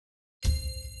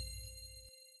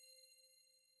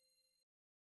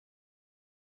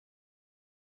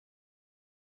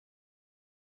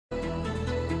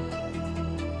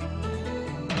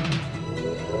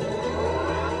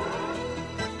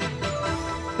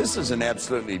This is an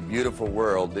absolutely beautiful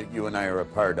world that you and I are a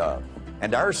part of.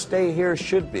 And our stay here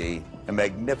should be a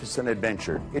magnificent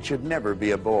adventure. It should never be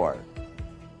a bore.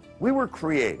 We were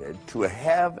created to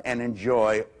have and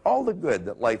enjoy all the good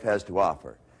that life has to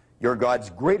offer. You're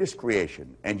God's greatest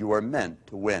creation, and you are meant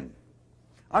to win.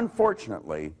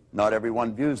 Unfortunately, not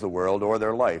everyone views the world or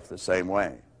their life the same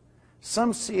way.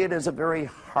 Some see it as a very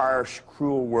harsh,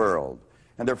 cruel world,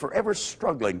 and they're forever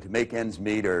struggling to make ends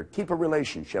meet or keep a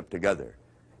relationship together.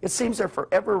 It seems they're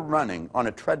forever running on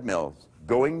a treadmill,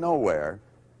 going nowhere,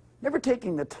 never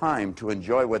taking the time to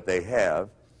enjoy what they have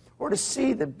or to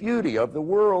see the beauty of the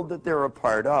world that they're a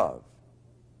part of.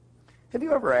 Have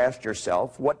you ever asked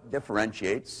yourself what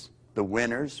differentiates the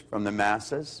winners from the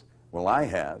masses? Well, I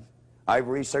have. I've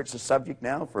researched the subject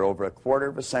now for over a quarter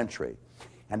of a century,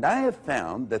 and I have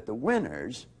found that the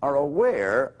winners are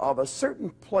aware of a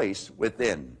certain place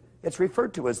within. It's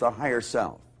referred to as the higher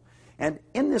self. And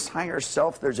in this higher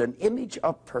self, there's an image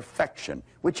of perfection,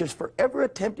 which is forever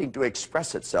attempting to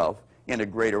express itself in a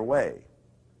greater way.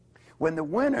 When the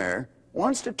winner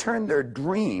wants to turn their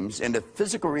dreams into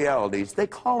physical realities, they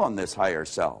call on this higher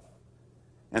self.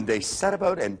 And they set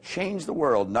about and change the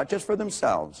world, not just for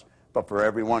themselves, but for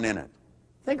everyone in it.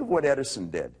 Think of what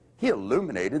Edison did. He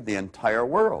illuminated the entire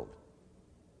world.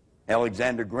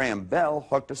 Alexander Graham Bell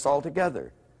hooked us all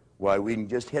together. Why, we can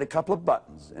just hit a couple of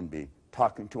buttons and be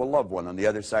talking to a loved one on the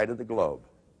other side of the globe.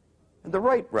 And the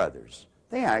Wright brothers,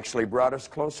 they actually brought us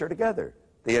closer together.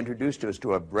 They introduced us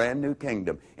to a brand new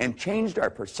kingdom and changed our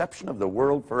perception of the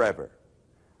world forever.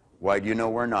 Why, do you know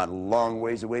we're not a long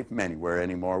ways away from anywhere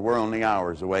anymore? We're only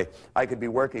hours away. I could be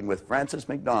working with Francis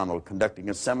McDonald conducting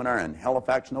a seminar in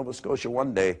Halifax, Nova Scotia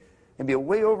one day and be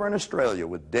way over in Australia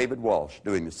with David Walsh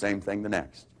doing the same thing the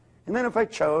next. And then if I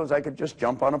chose, I could just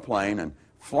jump on a plane and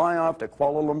fly off to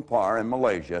Kuala Lumpur in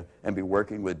Malaysia and be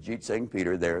working with Jeet Singh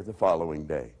Peter there the following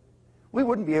day. We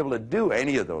wouldn't be able to do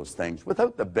any of those things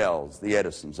without the Bells, the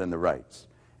Edisons, and the Wrights.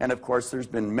 And of course, there's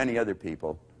been many other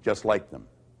people just like them.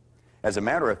 As a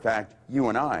matter of fact, you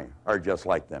and I are just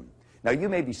like them. Now, you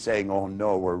may be saying, oh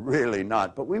no, we're really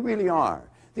not, but we really are.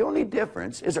 The only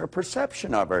difference is our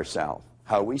perception of ourselves,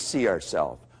 how we see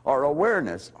ourselves, our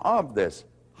awareness of this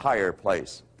higher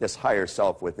place, this higher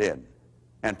self within,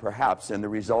 and perhaps in the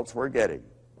results we're getting.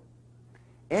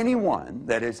 Anyone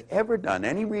that has ever done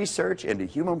any research into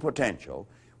human potential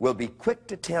will be quick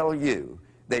to tell you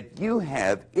that you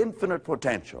have infinite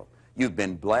potential. You've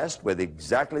been blessed with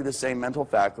exactly the same mental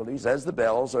faculties as the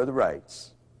Bells or the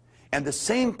Wrights. And the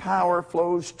same power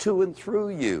flows to and through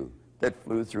you that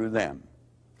flew through them.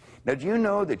 Now, do you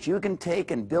know that you can take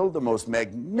and build the most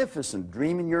magnificent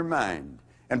dream in your mind?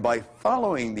 And by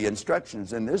following the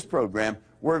instructions in this program,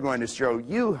 we're going to show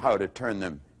you how to turn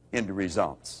them into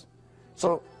results.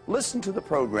 So listen to the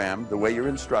program the way you're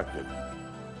instructed.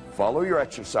 Follow your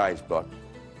exercise book.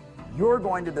 You're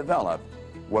going to develop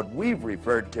what we've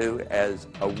referred to as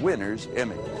a winner's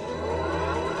image.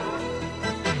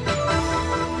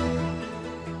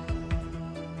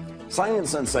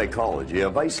 Science and psychology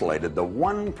have isolated the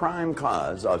one prime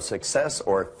cause of success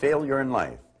or failure in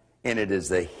life, and it is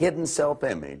the hidden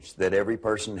self-image that every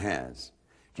person has.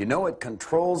 Do you know it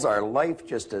controls our life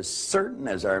just as certain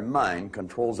as our mind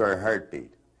controls our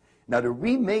heartbeat? Now, to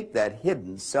remake that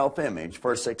hidden self-image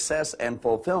for success and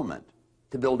fulfillment,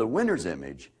 to build a winner's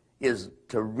image, is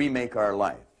to remake our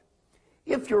life.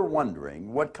 If you're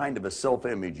wondering what kind of a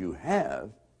self-image you have,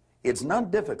 it's not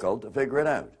difficult to figure it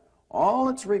out. All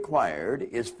that's required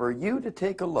is for you to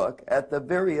take a look at the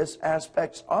various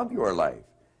aspects of your life.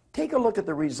 Take a look at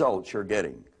the results you're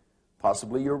getting,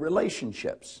 possibly your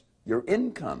relationships, your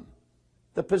income,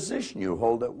 the position you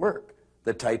hold at work,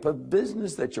 the type of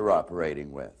business that you're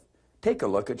operating with. Take a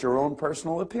look at your own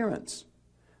personal appearance.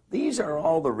 These are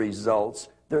all the results.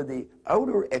 They're the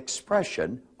outer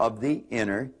expression of the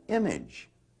inner image.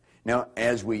 Now,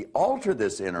 as we alter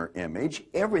this inner image,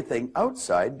 everything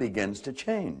outside begins to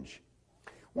change.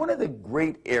 One of the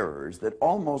great errors that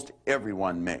almost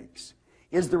everyone makes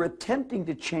is they're attempting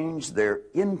to change their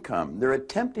income, they're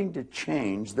attempting to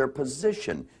change their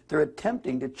position, they're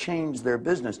attempting to change their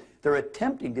business, they're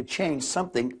attempting to change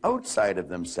something outside of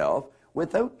themselves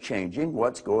without changing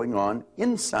what's going on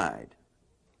inside.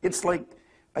 It's like,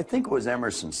 I think it was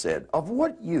Emerson said, of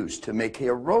what use to make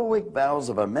heroic vows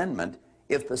of amendment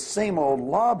if the same old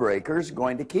lawbreaker's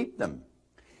going to keep them?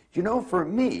 You know, for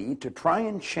me to try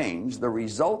and change the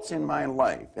results in my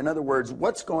life, in other words,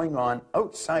 what's going on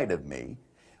outside of me,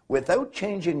 without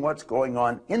changing what's going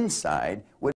on inside,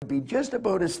 would be just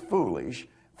about as foolish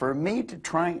for me to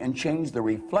try and change the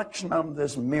reflection of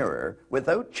this mirror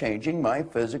without changing my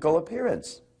physical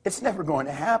appearance. It's never going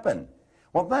to happen.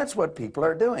 Well, that's what people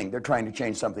are doing. They're trying to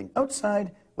change something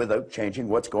outside without changing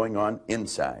what's going on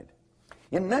inside.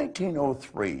 In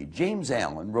 1903, James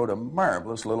Allen wrote a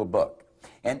marvelous little book.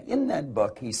 And in that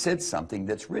book, he said something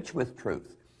that's rich with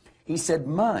truth. He said,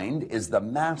 mind is the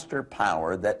master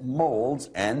power that molds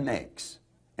and makes.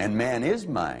 And man is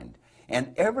mind.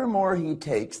 And evermore he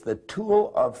takes the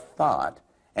tool of thought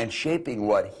and shaping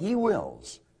what he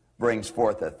wills, brings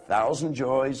forth 1,000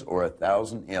 joys or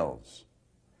 1,000 ills.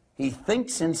 He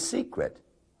thinks in secret,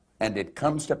 and it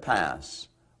comes to pass.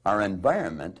 Our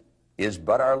environment is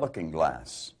but our looking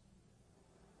glass.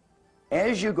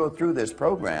 As you go through this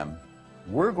program,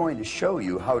 we're going to show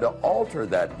you how to alter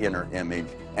that inner image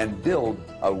and build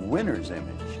a winner's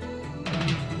image.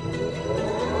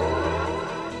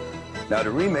 Now,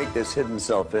 to remake this hidden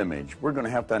self-image, we're going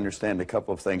to have to understand a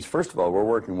couple of things. First of all, we're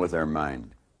working with our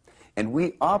mind. And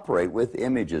we operate with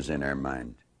images in our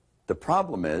mind. The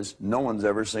problem is, no one's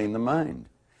ever seen the mind.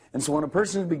 And so when a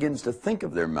person begins to think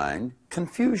of their mind,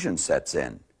 confusion sets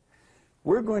in.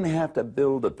 We're going to have to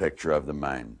build a picture of the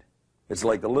mind. It's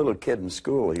like the little kid in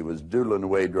school. He was doodling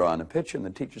away, drawing a picture, and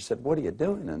the teacher said, "What are you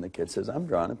doing?" And the kid says, "I'm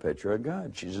drawing a picture of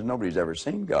God." She says, "Nobody's ever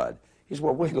seen God." He says,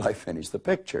 "Well, wait till I finish the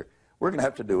picture." We're going to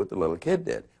have to do what the little kid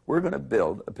did. We're going to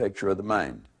build a picture of the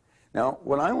mind. Now,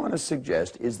 what I want to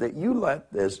suggest is that you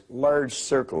let this large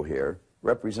circle here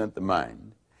represent the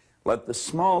mind. Let the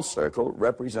small circle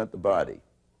represent the body.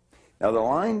 Now, the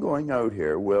line going out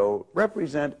here will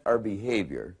represent our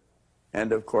behavior,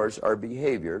 and of course, our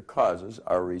behavior causes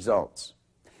our results.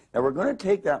 Now, we're going to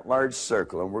take that large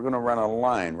circle and we're going to run a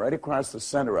line right across the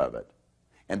center of it,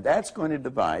 and that's going to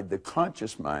divide the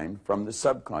conscious mind from the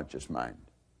subconscious mind.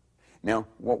 Now,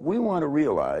 what we want to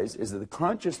realize is that the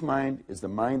conscious mind is the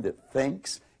mind that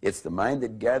thinks, it's the mind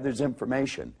that gathers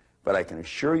information, but I can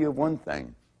assure you of one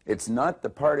thing, it's not the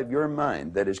part of your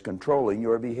mind that is controlling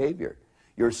your behavior.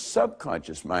 Your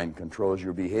subconscious mind controls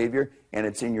your behavior, and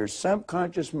it's in your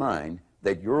subconscious mind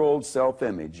that your old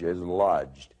self-image is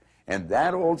lodged. And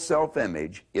that old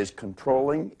self-image is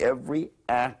controlling every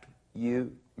act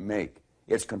you make.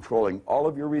 It's controlling all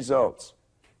of your results.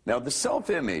 Now, the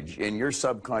self-image in your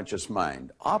subconscious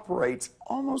mind operates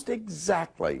almost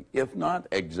exactly, if not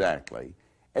exactly,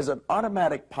 as an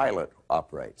automatic pilot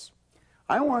operates.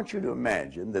 I want you to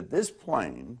imagine that this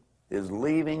plane is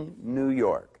leaving New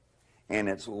York, and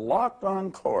it's locked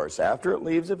on course. After it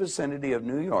leaves the vicinity of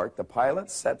New York, the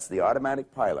pilot sets the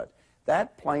automatic pilot.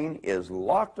 That plane is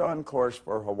locked on course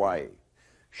for Hawaii.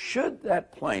 Should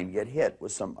that plane get hit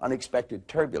with some unexpected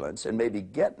turbulence and maybe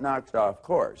get knocked off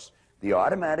course, the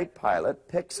automatic pilot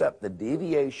picks up the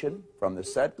deviation from the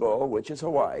set goal, which is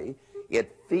Hawaii.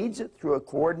 It feeds it through a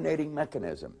coordinating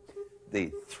mechanism.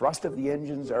 The thrust of the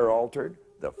engines are altered,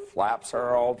 the flaps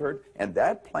are altered, and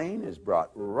that plane is brought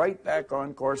right back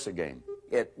on course again.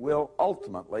 It will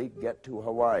ultimately get to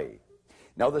Hawaii.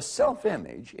 Now, the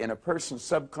self-image in a person's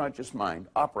subconscious mind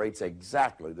operates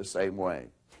exactly the same way.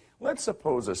 Let's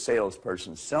suppose a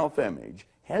salesperson's self-image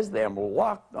has them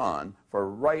locked on for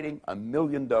writing $1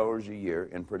 million a year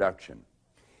in production.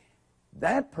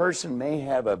 That person may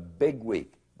have a big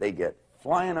week. They get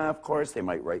flying off course. They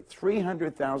might write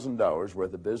 $300,000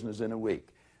 worth of business in a week.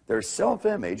 Their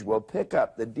self-image will pick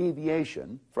up the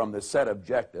deviation from the set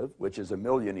objective, which is $1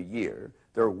 million a year.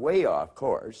 They're way off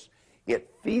course.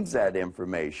 It feeds that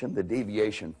information, the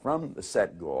deviation from the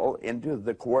set goal, into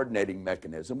the coordinating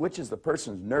mechanism, which is the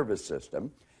person's nervous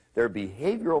system. Their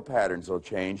behavioral patterns will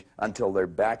change until they're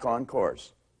back on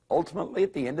course. Ultimately,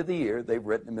 at the end of the year, they've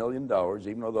written $1 million,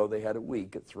 even though they had a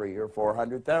week at $300,000 or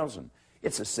 $400,000.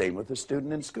 It's the same with a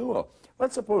student in school.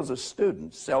 Let's suppose a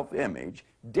student's self-image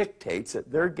dictates that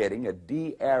they're getting a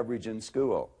D average in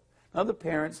school. Now, the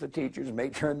parents, the teachers may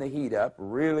turn the heat up,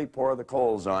 really pour the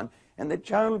coals on, and the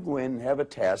child will go in and have a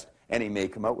test, and he may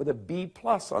come out with a B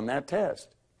plus on that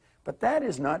test. But that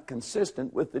is not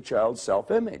consistent with the child's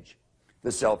self-image.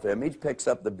 The self-image picks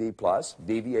up the B plus,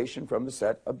 deviation from the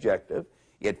set objective.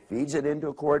 It feeds it into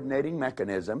a coordinating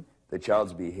mechanism. The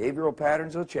child's behavioral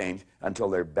patterns will change until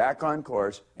they're back on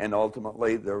course, and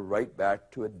ultimately they're right back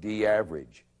to a D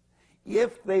average.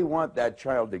 If they want that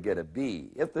child to get a B,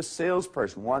 if the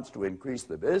salesperson wants to increase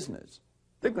the business,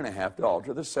 they're going to have to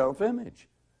alter the self-image.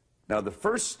 Now, the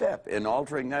first step in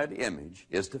altering that image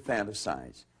is to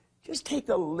fantasize. Just take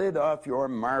the lid off your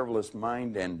marvelous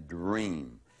mind and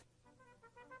dream.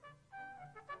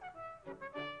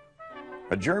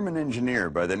 A German engineer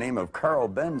by the name of Carl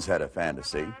Benz had a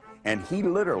fantasy, and he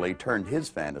literally turned his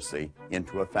fantasy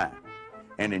into a fact.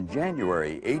 And in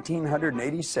January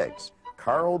 1886,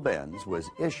 Carl Benz was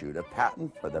issued a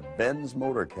patent for the Benz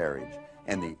motor carriage,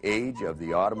 and the age of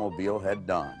the automobile had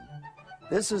dawned.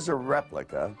 This is a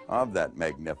replica of that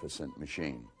magnificent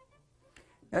machine.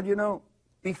 And you know,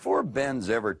 before Benz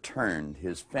ever turned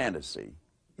his fantasy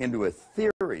into a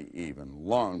theory even,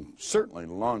 certainly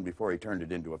long before he turned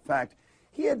it into a fact,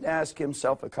 he had to ask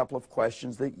himself a couple of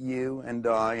questions that you and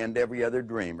I and every other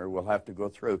dreamer will have to go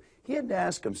through. He had to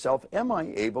ask himself, am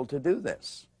I able to do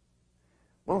this?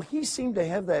 Well, he seemed to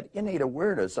have that innate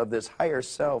awareness of this higher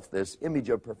self, this image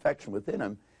of perfection within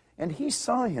him, and he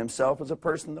saw himself as a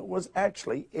person that was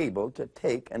actually able to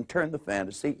take and turn the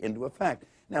fantasy into a fact.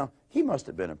 Now, he must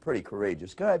have been a pretty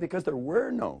courageous guy because there were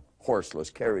no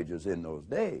horseless carriages in those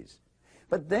days.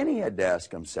 But then he had to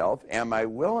ask himself, am I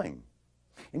willing?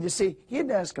 And you see, he had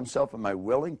to ask himself, am I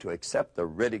willing to accept the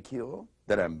ridicule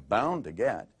that I'm bound to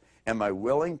get? Am I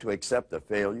willing to accept the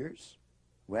failures?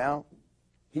 Well,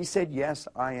 he said, yes,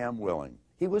 I am willing.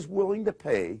 He was willing to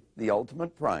pay the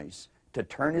ultimate price to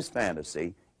turn his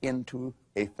fantasy into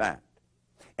a fact.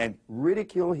 And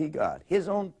ridicule he got. His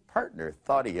own partner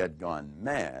thought he had gone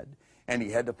mad, and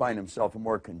he had to find himself a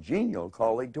more congenial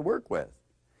colleague to work with.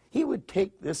 He would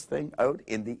take this thing out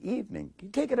in the evening.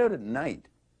 He'd take it out at night,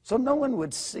 so no one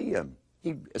would see him.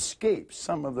 He'd escape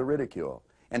some of the ridicule.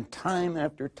 And time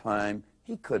after time,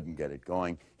 he couldn't get it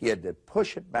going. He had to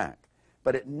push it back.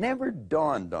 But it never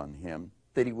dawned on him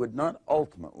that he would not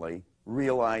ultimately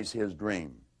realize his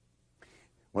dream.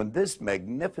 When this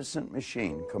magnificent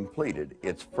machine completed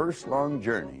its first long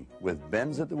journey with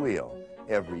Benz at the wheel,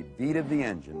 every beat of the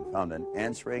engine found an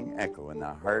answering echo in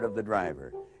the heart of the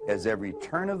driver, as every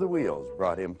turn of the wheels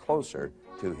brought him closer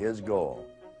to his goal,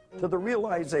 to the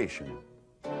realization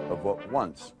of what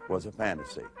once was a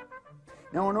fantasy.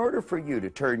 Now, in order for you to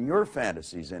turn your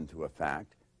fantasies into a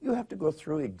fact, you have to go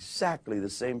through exactly the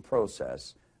same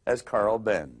process as Carl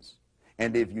Benz.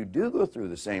 And if you do go through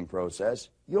the same process,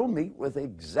 you'll meet with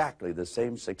exactly the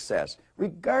same success,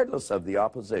 regardless of the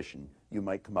opposition you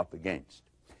might come up against.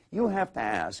 You have to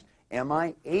ask, am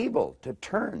I able to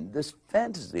turn this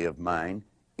fantasy of mine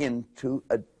into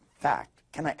a fact?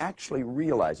 Can I actually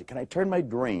realize it? Can I turn my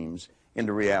dreams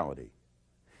into reality?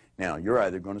 Now, you're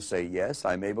either going to say, yes,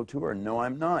 I'm able to, or no,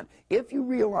 I'm not. If you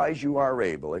realize you are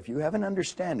able, if you have an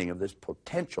understanding of this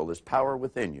potential, this power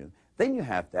within you, then you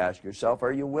have to ask yourself,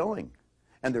 are you willing?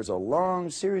 And there's a long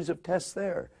series of tests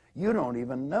there. You don't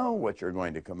even know what you're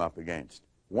going to come up against.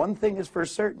 One thing is for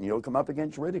certain, you'll come up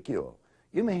against ridicule.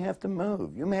 You may have to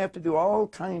move. You may have to do all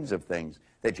kinds of things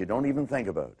that you don't even think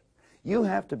about. You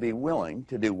have to be willing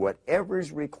to do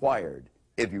whatever's required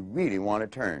if you really want to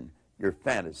turn your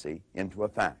fantasy into a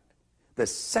fact. The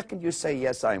second you say,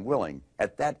 yes, I'm willing,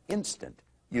 at that instant,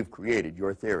 you've created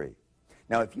your theory.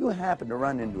 Now, if you happen to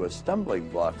run into a stumbling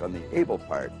block on the able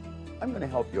part, I'm going to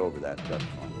help you over that just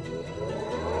one.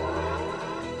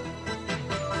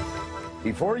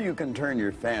 Before you can turn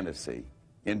your fantasy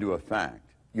into a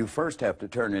fact, you first have to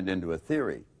turn it into a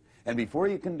theory. And before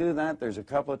you can do that, there's a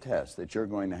couple of tests that you're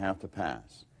going to have to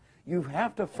pass. You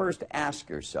have to first ask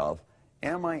yourself,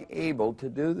 am I able to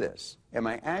do this? Am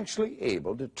I actually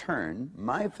able to turn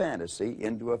my fantasy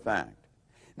into a fact?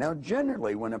 Now,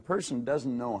 generally, when a person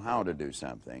doesn't know how to do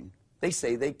something, they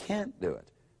say they can't do it.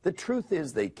 The truth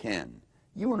is they can.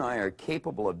 You and I are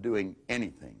capable of doing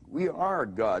anything. We are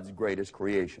God's greatest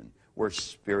creation. We're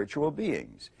spiritual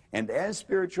beings. And as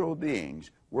spiritual beings,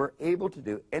 we're able to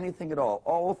do anything at all.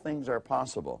 All things are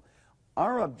possible.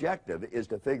 Our objective is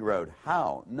to figure out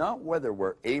how, not whether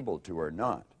we're able to or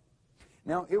not.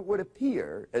 Now, it would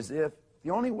appear as if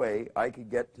the only way I could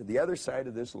get to the other side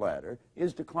of this ladder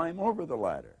is to climb over the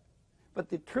ladder. But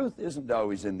the truth isn't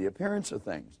always in the appearance of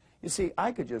things. You see,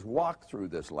 I could just walk through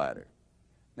this ladder.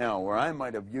 Now, where I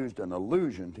might have used an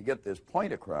illusion to get this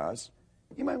point across,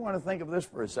 you might want to think of this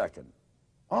for a second.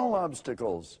 All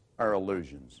obstacles are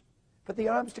illusions. But the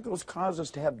obstacles cause us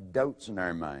to have doubts in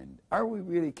our mind. Are we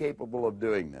really capable of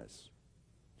doing this?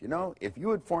 You know, if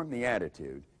you had formed the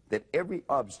attitude that every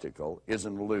obstacle is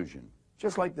an illusion,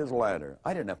 just like this ladder,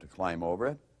 I didn't have to climb over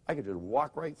it. I could just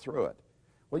walk right through it.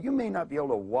 Well, you may not be able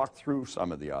to walk through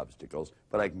some of the obstacles,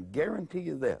 but I can guarantee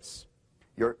you this.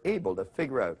 You're able to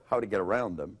figure out how to get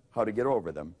around them, how to get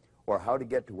over them, or how to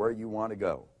get to where you want to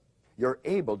go. You're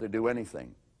able to do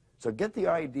anything. So get the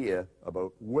idea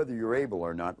about whether you're able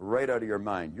or not right out of your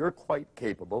mind. You're quite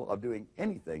capable of doing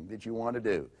anything that you want to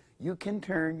do. You can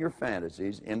turn your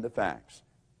fantasies into facts,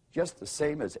 just the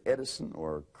same as Edison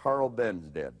or Carl Benz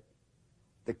did.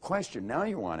 The question now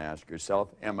you want to ask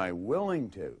yourself, am I willing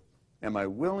to? Am I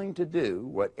willing to do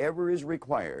whatever is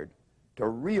required to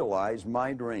realize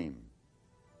my dream?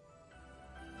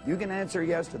 You can answer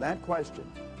yes to that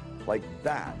question. Like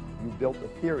that, you built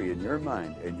a theory in your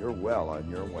mind, and you're well on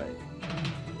your way.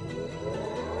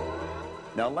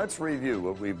 Now let's review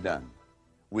what we've done.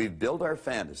 We've built our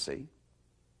fantasy.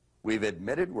 We've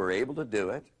admitted we're able to do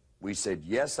it. We said,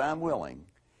 yes, I'm willing.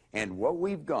 And what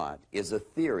we've got is a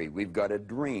theory. We've got a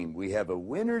dream. We have a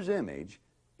winner's image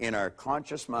in our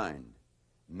conscious mind.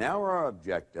 Now our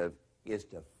objective is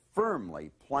to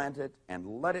firmly plant it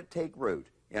and let it take root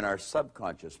in our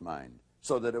subconscious mind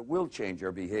so that it will change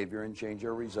our behavior and change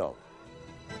our result.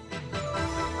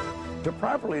 To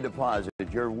properly deposit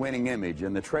your winning image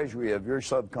in the treasury of your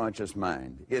subconscious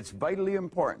mind, it's vitally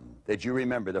important that you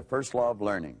remember the first law of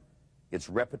learning. It's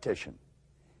repetition.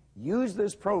 Use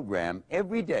this program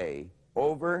every day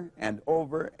over and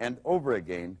over and over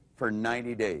again for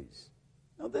 90 days.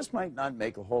 Now, this might not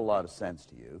make a whole lot of sense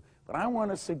to you, but I want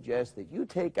to suggest that you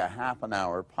take a half an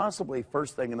hour, possibly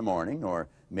first thing in the morning or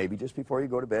maybe just before you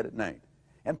go to bed at night,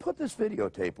 and put this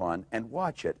videotape on and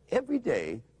watch it every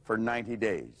day for 90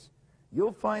 days.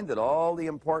 You'll find that all the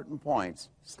important points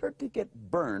start to get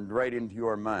burned right into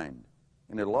your mind,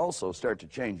 and it'll also start to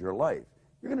change your life.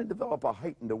 You're going to develop a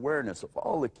heightened awareness of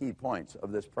all the key points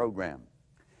of this program.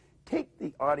 Take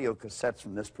the audio cassettes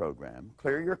from this program,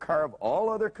 clear your car of all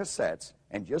other cassettes,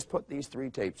 and just put these 3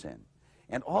 tapes in.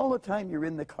 And all the time you're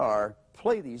in the car,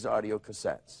 play these audio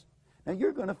cassettes. Now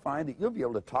you're going to find that you'll be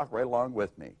able to talk right along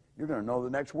with me. You're going to know the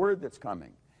next word that's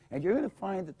coming. And you're going to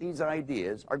find that these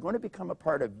ideas are going to become a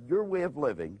part of your way of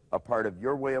living, a part of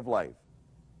your way of life.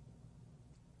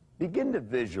 Begin to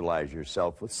visualize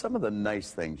yourself with some of the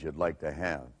nice things you'd like to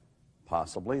have.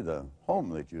 Possibly the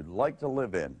home that you'd like to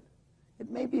live in. It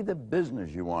may be the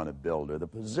business you want to build or the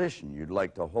position you'd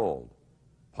like to hold.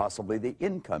 Possibly the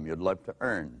income you'd like to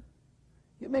earn.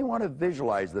 You may want to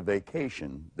visualize the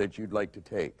vacation that you'd like to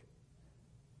take.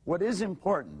 What is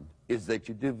important is that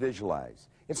you do visualize.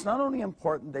 It's not only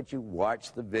important that you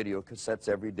watch the video cassettes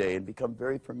every day and become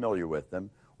very familiar with them,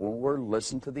 or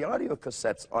listen to the audio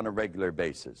cassettes on a regular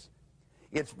basis.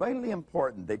 It's vitally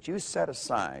important that you set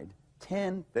aside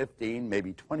 10, 15,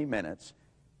 maybe 20 minutes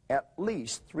at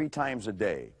least 3 times a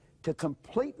day to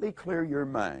completely clear your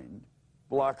mind,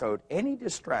 block out any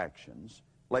distractions,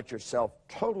 let yourself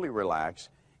totally relax,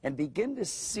 and begin to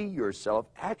see yourself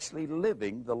actually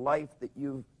living the life that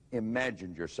you've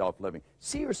imagined yourself living.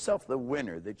 See yourself the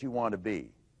winner that you want to be.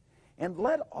 And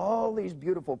let all these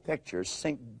beautiful pictures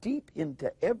sink deep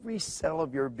into every cell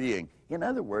of your being. In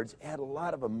other words, add a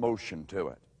lot of emotion to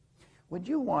it. When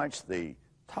you watch the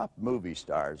top movie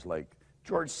stars like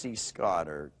George C. Scott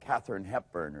or Katharine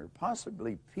Hepburn or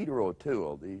possibly Peter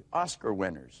O'Toole, the Oscar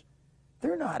winners,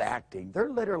 they're not acting,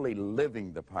 they're literally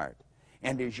living the part.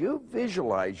 And as you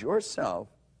visualize yourself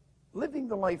living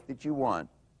the life that you want,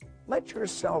 let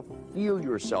yourself feel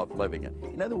yourself living it.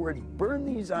 In other words, burn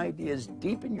these ideas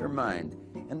deep in your mind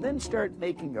and then start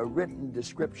making a written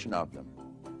description of them.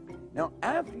 Now,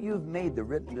 after you've made the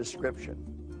written description,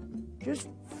 just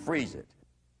freeze it.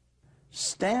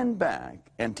 Stand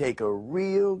back and take a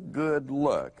real good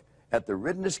look at the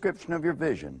written description of your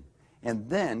vision and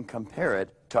then compare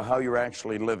it to how you're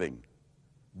actually living.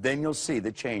 Then you'll see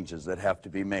the changes that have to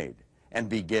be made and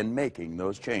begin making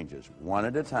those changes one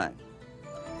at a time.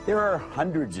 There are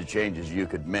hundreds of changes you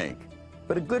could make,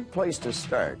 but a good place to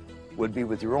start would be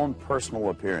with your own personal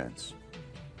appearance.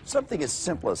 Something as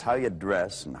simple as how you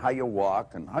dress and how you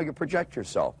walk and how you project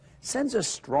yourself sends a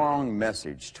strong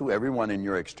message to everyone in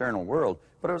your external world,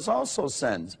 but it also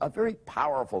sends a very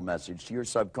powerful message to your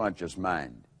subconscious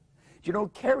mind. You know,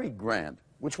 Cary Grant,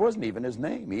 which wasn't even his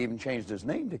name, he even changed his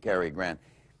name to Cary Grant,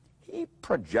 he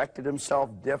projected himself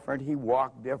different, he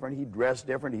walked different, he dressed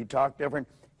different, he talked different.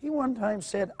 He one time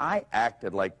said, I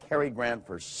acted like Cary Grant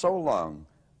for so long,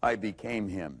 I became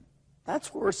him.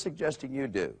 That's what we're suggesting you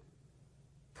do.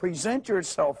 Present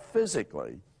yourself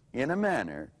physically in a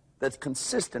manner that's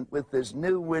consistent with this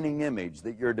new winning image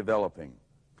that you're developing.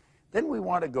 Then we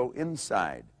want to go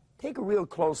inside. Take a real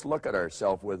close look at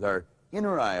ourselves with our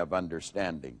inner eye of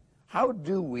understanding. How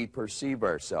do we perceive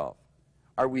ourselves?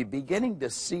 Are we beginning to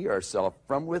see ourselves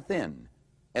from within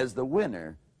as the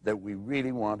winner that we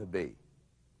really want to be?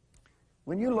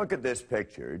 When you look at this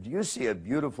picture, do you see a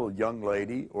beautiful young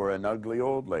lady or an ugly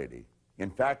old lady?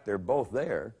 In fact, they're both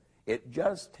there. It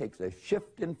just takes a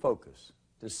shift in focus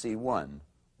to see one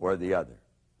or the other.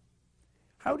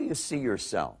 How do you see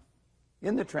yourself?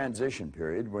 In the transition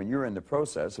period, when you're in the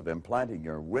process of implanting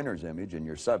your winner's image in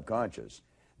your subconscious,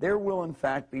 there will in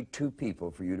fact be 2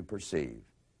 people for you to perceive.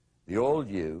 The old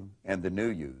you and the new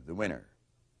you, the winner.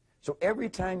 So every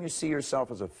time you see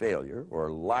yourself as a failure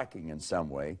or lacking in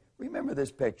some way, remember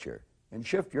this picture and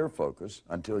shift your focus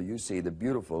until you see the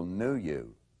beautiful new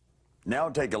you. Now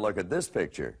take a look at this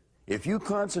picture. If you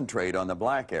concentrate on the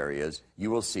black areas,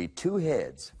 you will see 2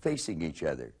 heads facing each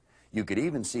other. You could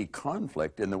even see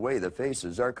conflict in the way the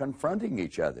faces are confronting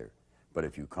each other. But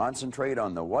if you concentrate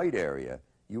on the white area,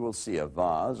 you will see a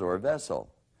vase or vessel.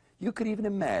 You could even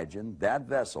imagine that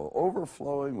vessel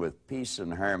overflowing with peace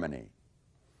and harmony.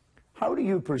 How do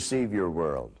you perceive your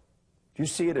world? Do you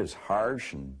see it as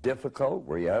harsh and difficult,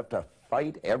 where you have to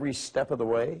fight every step of the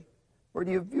way? Or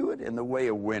do you view it in the way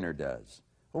a winner does,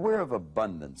 aware of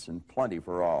abundance and plenty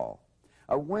for all?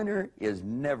 A winner is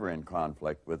never in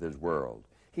conflict with his world.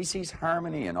 He sees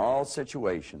harmony in all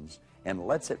situations and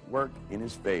lets it work in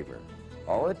his favor.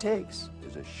 All it takes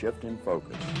is a shift in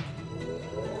focus.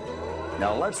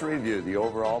 Now let's review the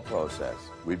overall process.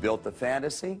 We built the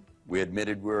fantasy, we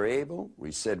admitted we're able,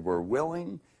 we said we're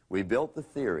willing, we built the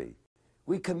theory.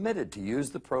 We committed to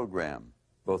use the program,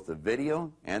 both the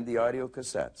video and the audio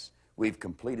cassettes. We've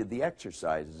completed the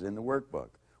exercises in the workbook.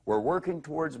 We're working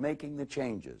towards making the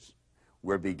changes.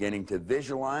 We're beginning to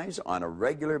visualize on a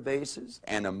regular basis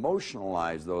and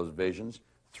emotionalize those visions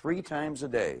 3 times a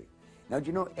day. Now, do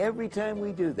you know, every time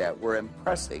we do that, we're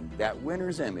impressing that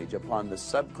winner's image upon the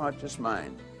subconscious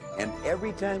mind. And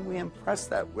every time we impress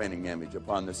that winning image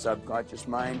upon the subconscious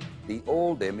mind, the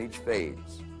old image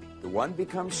fades. The one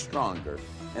becomes stronger,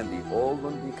 and the old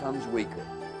one becomes weaker.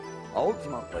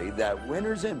 Ultimately, that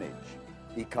winner's image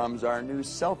becomes our new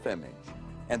self-image,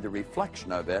 and the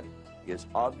reflection of it is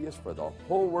obvious for the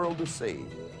whole world to see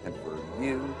and for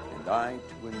you and I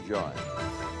to enjoy.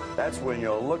 That's when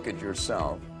you'll look at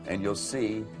yourself and you'll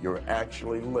see you're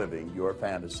actually living your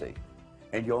fantasy.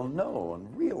 And you'll know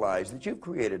and realize that you've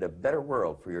created a better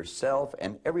world for yourself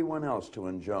and everyone else to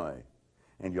enjoy.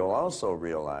 And you'll also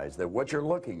realize that what you're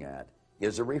looking at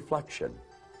is a reflection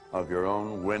of your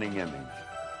own winning image.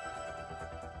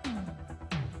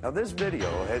 Now, this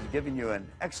video has given you an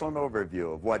excellent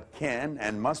overview of what can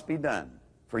and must be done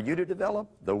for you to develop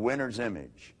the winner's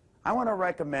image. I want to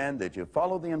recommend that you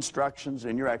follow the instructions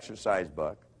in your exercise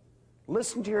book,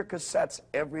 listen to your cassettes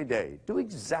every day, do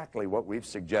exactly what we've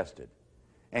suggested,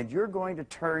 and you're going to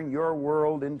turn your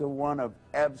world into one of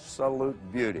absolute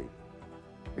beauty.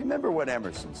 Remember what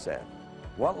Emerson said,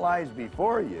 what lies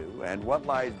before you and what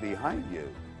lies behind you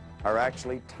are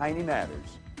actually tiny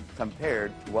matters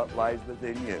compared to what lies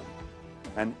within you,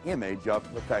 an image of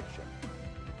perfection.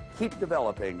 Keep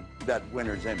developing that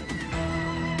winner's image.